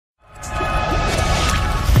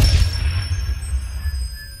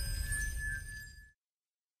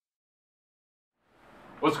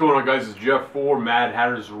What's going on, guys? It's Jeff for Mad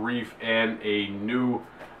Hatter's Reef and a new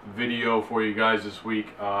video for you guys this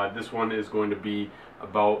week. This one is going to be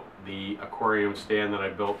about the aquarium stand that I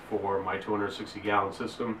built for my 260-gallon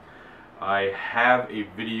system. I have a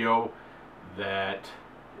video that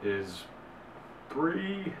is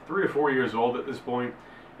three or 4 years old at this point,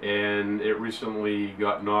 and it recently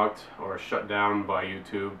got knocked or shut down by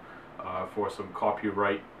YouTube for some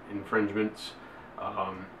copyright infringements,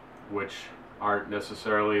 which aren't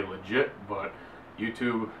necessarily legit, but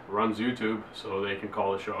YouTube runs YouTube, so they can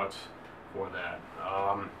call the shots for that.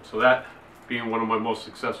 So that being one of my most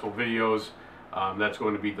successful videos, that's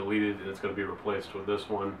going to be deleted and it's going to be replaced with this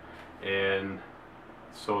one. And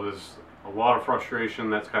so there's a lot of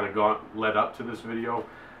frustration that's kind of led up to this video.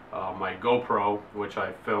 My GoPro, which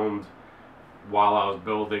I filmed while I was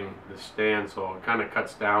building the stand, so it kind of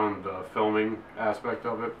cuts down the filming aspect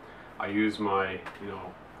of it. I use my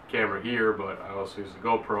camera here, but I also use the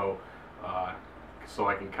GoPro so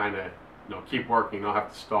I can kind of keep working, not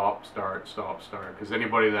have to stop, start, because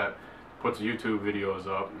anybody that puts YouTube videos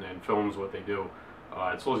up and films what they do,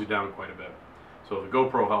 it slows you down quite a bit. So the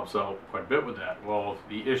GoPro helps out quite a bit with that. Well,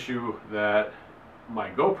 the issue that my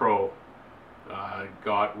GoPro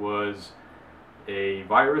got was a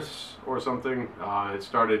virus or something. It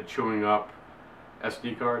started chewing up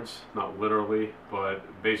SD cards, not literally,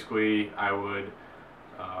 but basically I would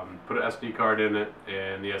put an SD card in it,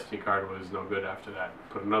 and the SD card was no good after that.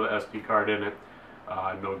 Put another SD card in it,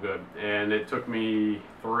 no good. And it took me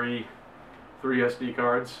three SD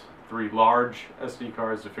cards, 3 large SD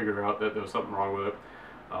cards, to figure out that there was something wrong with it,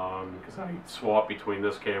 because I swapped between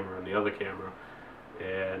this camera and the other camera,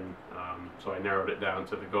 and so I narrowed it down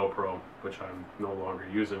to the GoPro, which I'm no longer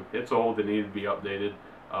using. It's old, it needed to be updated,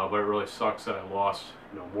 but it really sucks that I lost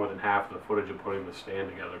more than half of the footage of putting the stand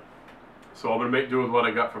together. So I'm going to make do with what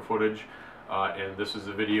I got for footage, and this is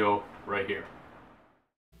the video right here.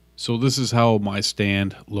 So this is how my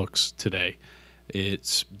stand looks today.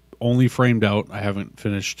 It's only framed out. I haven't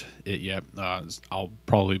finished it yet. I'll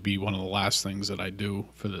probably be one of the last things that I do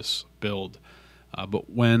for this build. But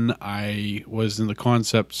when I was in the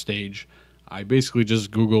concept stage, I basically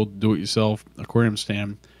just Googled do-it-yourself aquarium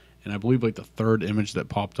stand, and I believe like the third image that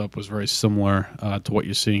popped up was very similar to what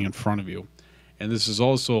you're seeing in front of you. And this is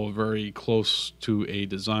also very close to a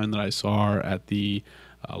design that I saw at the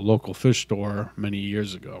local fish store many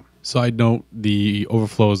years ago. Side note, the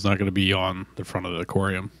overflow is not going to be on the front of the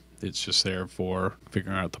aquarium. It's just there for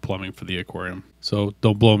figuring out the plumbing for the aquarium. So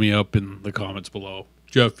don't blow me up in the comments below.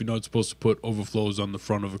 Jeff, you're not supposed to put overflows on the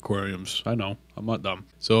front of aquariums. I know, I'm not dumb.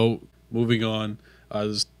 So moving on.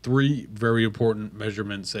 There's 3 very important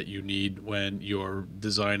measurements that you need when you're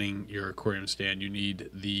designing your aquarium stand. You need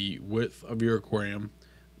the width of your aquarium,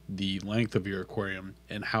 the length of your aquarium,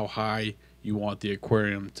 and how high you want the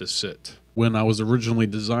aquarium to sit. When I was originally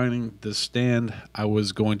designing this stand, I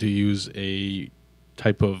was going to use a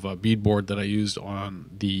type of beadboard that I used on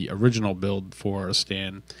the original build for a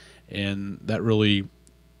stand, and that really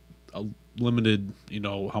limited,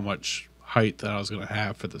 how much height that I was going to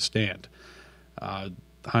have for the stand.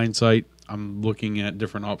 Hindsight, I'm looking at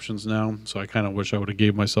different options now, so I kind of wish I would have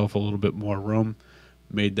gave myself a little bit more room,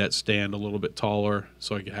 made that stand a little bit taller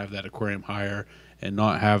so I could have that aquarium higher and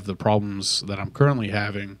not have the problems that I'm currently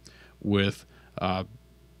having with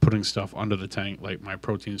putting stuff under the tank, like my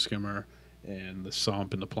protein skimmer and the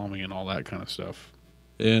sump and the plumbing and all that kind of stuff.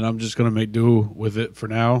 And I'm just going to make do with it for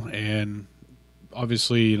now, and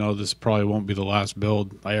obviously, this probably won't be the last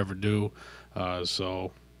build I ever do,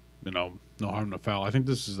 so no harm, no foul. I think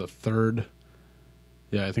this is the third.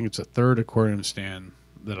 Yeah, I think it's the third aquarium stand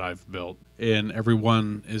that I've built, and every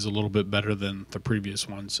one is a little bit better than the previous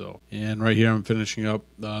one. And right here I'm finishing up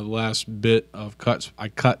the last bit of cuts. I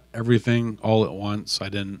cut everything all at once. I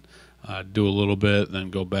didn't do a little bit then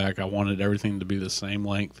go back. I wanted everything to be the same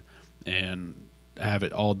length and have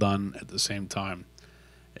it all done at the same time.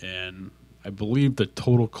 And I believe the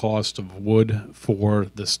total cost of wood for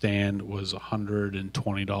the stand was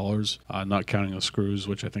 $120, not counting the screws,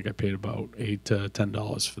 which I think I paid about $8 to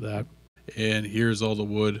 $10 for that. And here's all the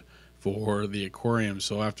wood for the aquarium.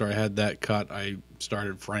 So after I had that cut, I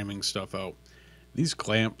started framing stuff out. These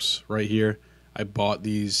clamps right here, I bought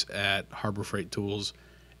these at Harbor Freight Tools,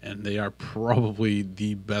 and they are probably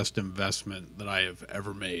the best investment that I have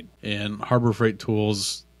ever made. And Harbor Freight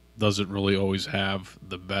Tools doesn't really always have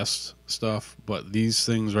the best stuff, but these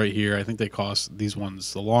things right here, I think they cost, these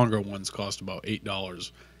ones, the longer ones, cost about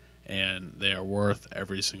 $8, and they are worth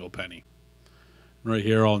every single penny. Right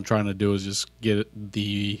here, all I'm trying to do is just get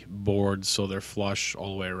the boards so they're flush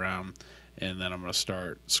all the way around, and then I'm going to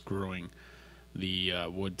start screwing the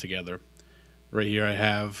wood together. Right here I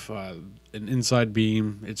have an inside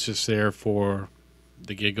beam. It's just there for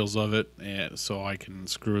the giggles of it, and so I can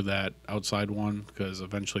screw that outside one, because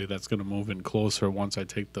eventually that's going to move in closer once I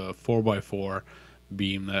take the 4x4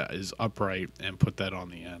 beam that is upright and put that on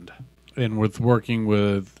the end. And with working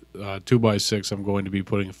with 2x6, I'm going to be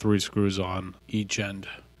putting 3 screws on each end.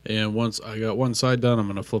 And once I got one side done, I'm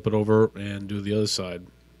going to flip it over and do the other side.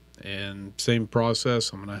 And same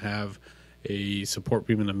process, I'm going to have a support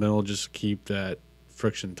beam in the middle just to keep that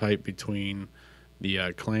friction tight between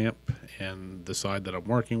the clamp and the side that I'm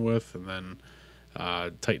working with, and then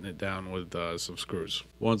tighten it down with some screws.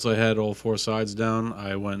 Once I had all 4 sides down,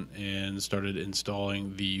 I went and started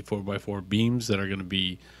installing the 4x4 beams that are going to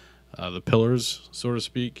be the pillars, so to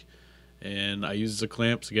speak. And I used the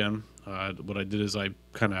clamps again. What I did is I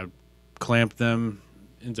kind of clamped them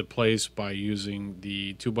into place by using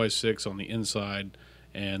the 2x6 on the inside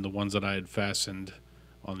and the ones that I had fastened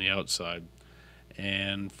on the outside.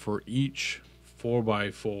 And for each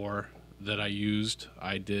 4x4 that I used,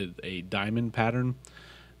 I did a diamond pattern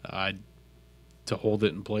to hold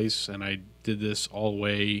it in place, and I did this all the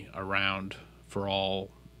way around for all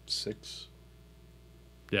 6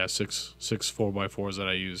 4x4s that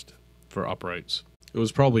I used for uprights. It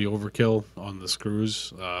was probably overkill on the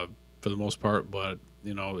screws for the most part, but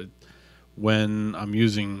you know, when I'm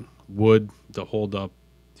using wood to hold up,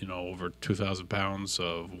 you know, over 2,000 pounds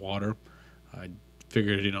of water, I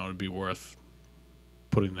figured, you know, it'd be worth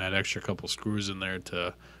putting that extra couple screws in there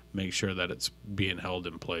to make sure that it's being held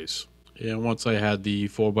in place. And once I had the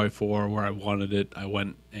 4x4 where I wanted it, I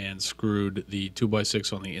went and screwed the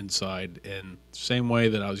 2x6 on the inside in the same way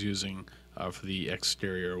that I was using for the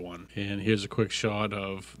exterior one. And here's a quick shot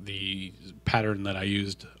of the pattern that I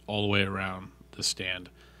used all the way around the stand.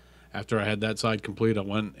 After I had that side complete, I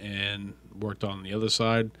went and worked on the other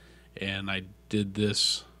side, and I did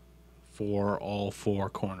this for all 4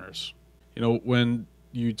 corners. You know, when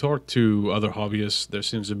you talk to other hobbyists, there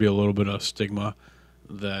seems to be a little bit of stigma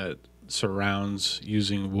that surrounds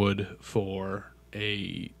using wood for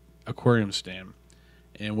a aquarium stand.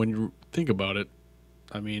 And when you think about it,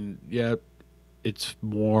 I mean, yeah, it's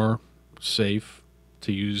more safe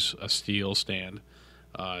to use a steel stand.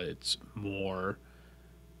 It's more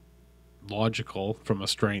logical from a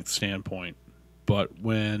strength standpoint. But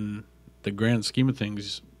when the grand scheme of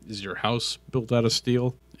things, is your house built out of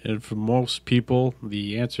steel? And for most people,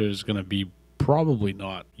 the answer is going to be probably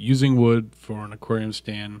not. Using wood for an aquarium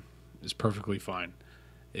stand is perfectly fine.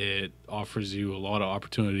 It offers you a lot of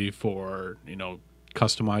opportunity for, you know,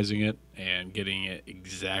 customizing it and getting it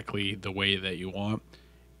exactly the way that you want,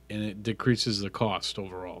 and it decreases the cost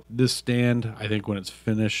overall. This stand, I think when it's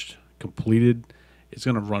finished, completed, it's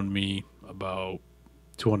going to run me about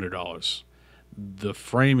 $200. The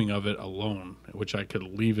framing of it alone, which I could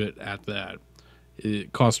leave it at that,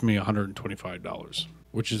 it cost me $125,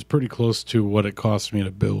 which is pretty close to what it cost me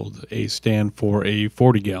to build a stand for a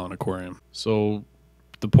 40-gallon aquarium. So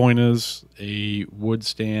the point is, a wood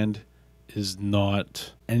stand is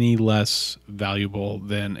not any less valuable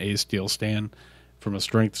than a steel stand. From a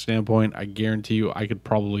strength standpoint, I guarantee you I could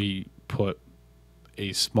probably put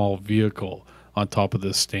a small vehicle on top of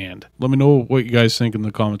this stand. Let me know what you guys think in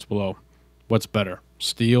the comments below. What's better,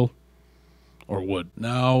 steel or wood?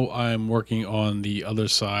 Now I'm working on the other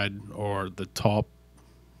side, or the top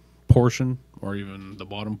portion, or even the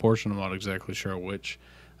bottom portion, I'm not exactly sure which,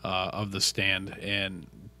 of the stand, and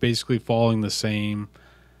basically following the same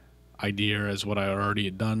idea as what I already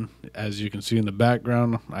had done. As you can see in the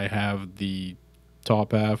background, I have the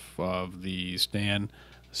top half of the stand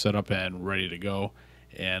set up and ready to go,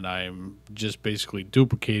 and I'm just basically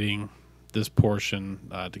duplicating this portion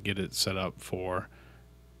to get it set up for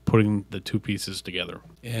putting the 2 pieces together.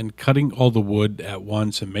 And cutting all the wood at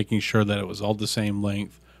once and making sure that it was all the same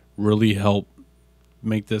length really helped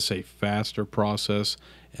make this a faster process,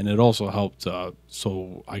 and it also helped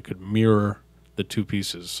so I could mirror the 2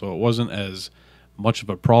 pieces, so it wasn't as much of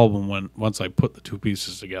a problem once I put the 2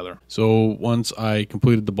 pieces together. So once I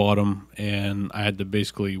completed the bottom, and I had to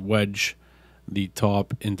basically wedge the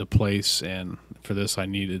top into place, and for this I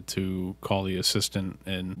needed to call the assistant,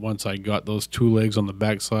 and once I got those 2 legs on the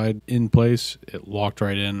backside in place, it locked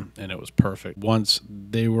right in and it was perfect. Once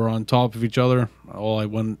they were on top of each other, all I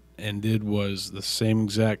went and did was the same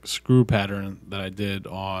exact screw pattern that I did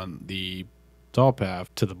on the top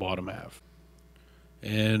half to the bottom half.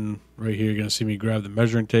 And right here you're going to see me grab the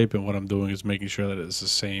measuring tape, and what I'm doing is making sure that it's the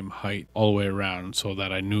same height all the way around, so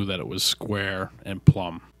that I knew that it was square and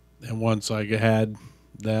plumb. And once I had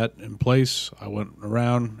that in place, I went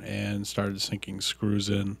around and started sinking screws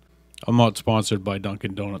in. I'm not sponsored by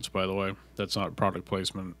Dunkin' Donuts, by the way. That's not product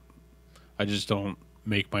placement. I just don't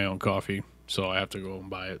make my own coffee, so I have to go and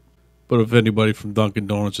buy it. But if anybody from Dunkin'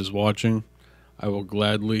 Donuts is watching, I will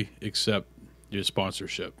gladly accept your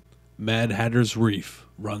sponsorship. Mad Hatter's Reef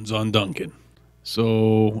runs on Dunkin'.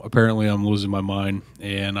 So apparently I'm losing my mind,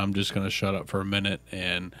 and I'm just going to shut up for a minute,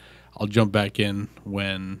 and I'll jump back in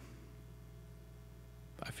when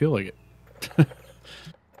I feel like it.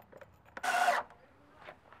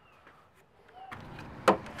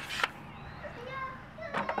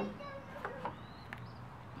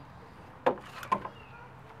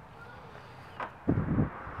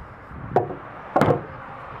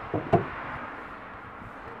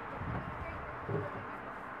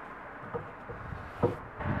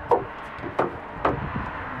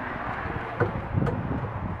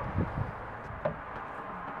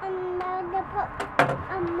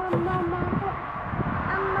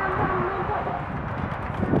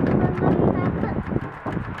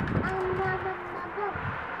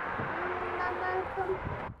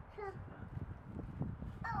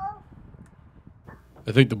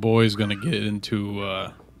 I think the boy's going to get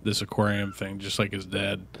into this aquarium thing just like his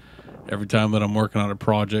dad. Every time that I'm working on a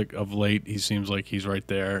project of late, he seems like he's right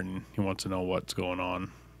there and he wants to know what's going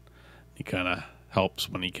on. He kind of helps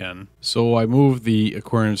when he can. So I moved the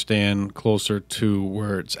aquarium stand closer to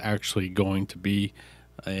where it's actually going to be.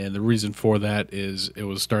 And the reason for that is it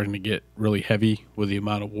was starting to get really heavy with the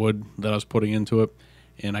amount of wood that I was putting into it.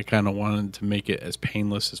 And I kind of wanted to make it as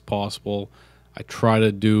painless as possible. I try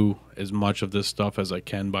to do as much of this stuff as I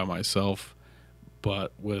can by myself,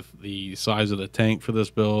 but with the size of the tank for this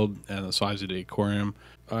build and the size of the aquarium,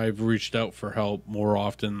 I've reached out for help more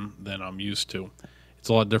often than I'm used to. It's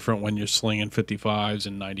a lot different when you're slinging 55s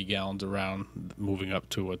and 90 gallons around, moving up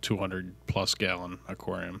to a 200 plus gallon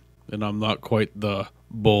aquarium. And I'm not quite the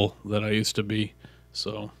bull that I used to be,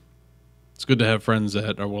 so it's good to have friends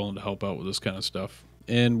that are willing to help out with this kind of stuff.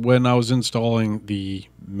 And when I was installing the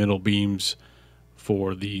middle beams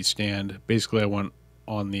for the stand, basically I went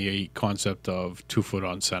on the concept of 2 foot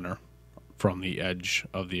on center from the edge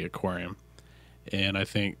of the aquarium, and I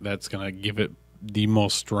think that's going to give it the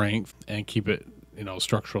most strength and keep it,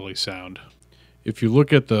 structurally sound. If you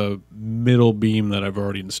look at the middle beam that I've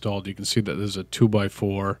already installed, you can see that there's a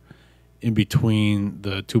 2x4 in between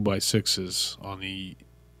the 2x6s on the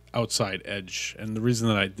outside edge, and the reason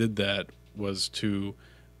that I did that was to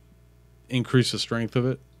increase the strength of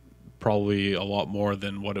it, probably a lot more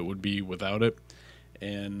than what it would be without it.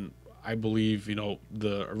 And I believe,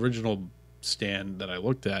 the original stand that I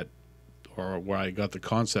looked at, or where I got the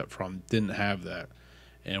concept from, didn't have that.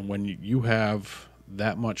 And when you have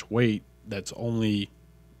that much weight that's only,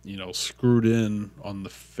 screwed in on the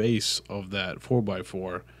face of that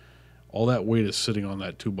 4x4, all that weight is sitting on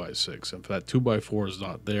that 2x6. And if that 2x4 is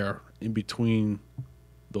not there, in between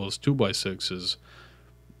those 2x6s,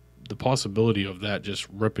 the possibility of that just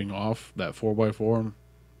ripping off that 4x4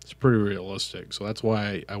 is pretty realistic. So that's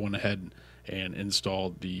why I went ahead and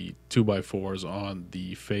installed the 2x4s on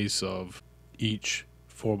the face of each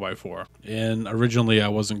 4x4. And originally I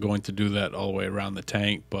wasn't going to do that all the way around the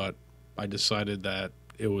tank, but I decided that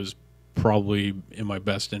it was probably in my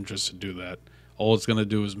best interest to do that. All it's going to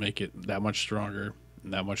do is make it that much stronger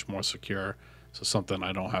and that much more secure. So something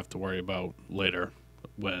I don't have to worry about later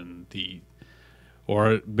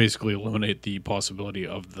or basically eliminate the possibility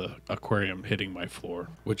of the aquarium hitting my floor,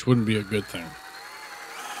 which wouldn't be a good thing.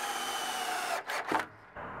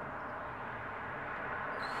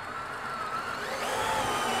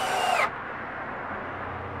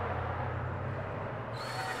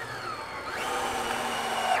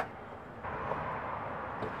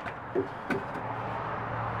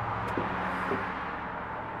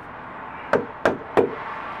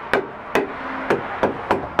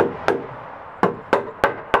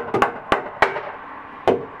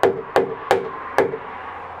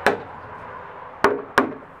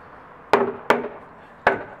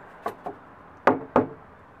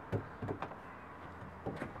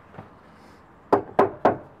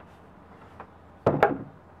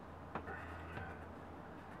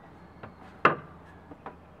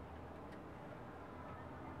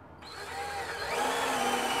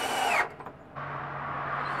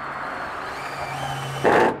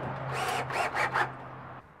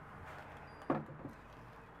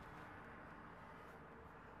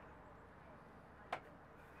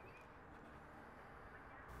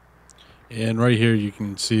 And right here you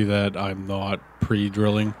can see that I'm not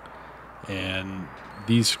pre-drilling, and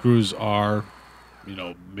these screws are,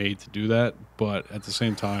 made to do that, but at the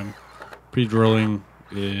same time, pre-drilling,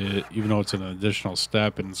 even though it's an additional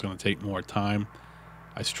step and it's going to take more time,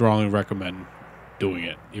 I strongly recommend doing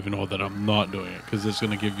it, even though that I'm not doing it, because it's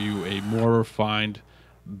going to give you a more refined,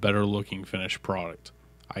 better looking finished product.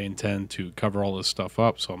 I intend to cover all this stuff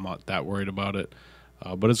up, so I'm not that worried about it.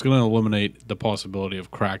 But it's going to eliminate the possibility of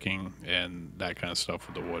cracking and that kind of stuff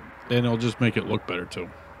with the wood. And it'll just make it look better too.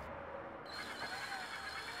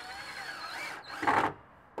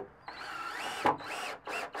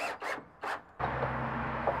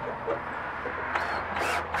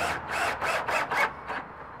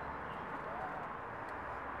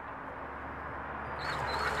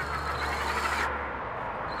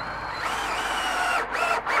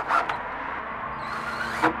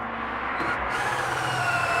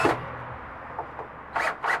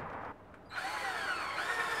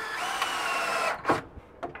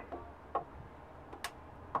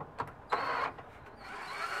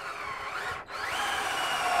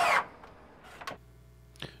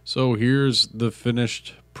 So here's the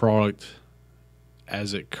finished product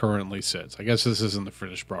as it currently sits. I guess this isn't the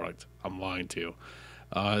finished product. I'm lying to you.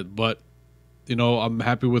 But, you know, I'm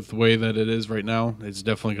happy with the way that it is right now. It's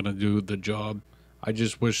definitely going to do the job. I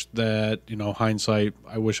just wish that, you know, hindsight,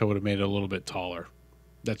 I wish I would have made it a little bit taller.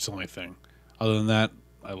 That's the only thing. Other than that,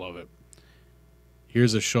 I love it.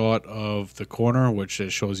 Here's a shot of the corner, which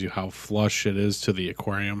shows you how flush it is to the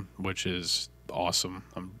aquarium, which is awesome.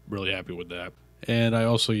 I'm really happy with that. And I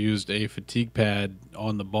also used a fatigue pad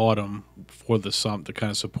on the bottom for the sump to kind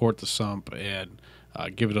of support the sump and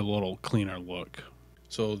give it a little cleaner look.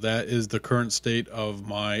 So that is the current state of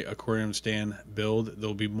my aquarium stand build.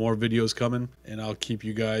 There'll be more videos coming, and I'll keep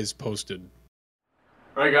you guys posted.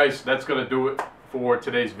 Alright guys, that's going to do it for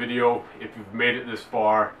today's video. If you've made it this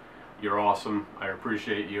far, you're awesome. I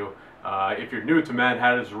appreciate you. If you're new to Mad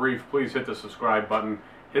Hatter's Reef, please hit the subscribe button,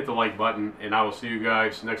 hit the like button, and I will see you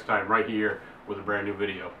guys next time right here with a brand new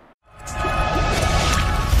video.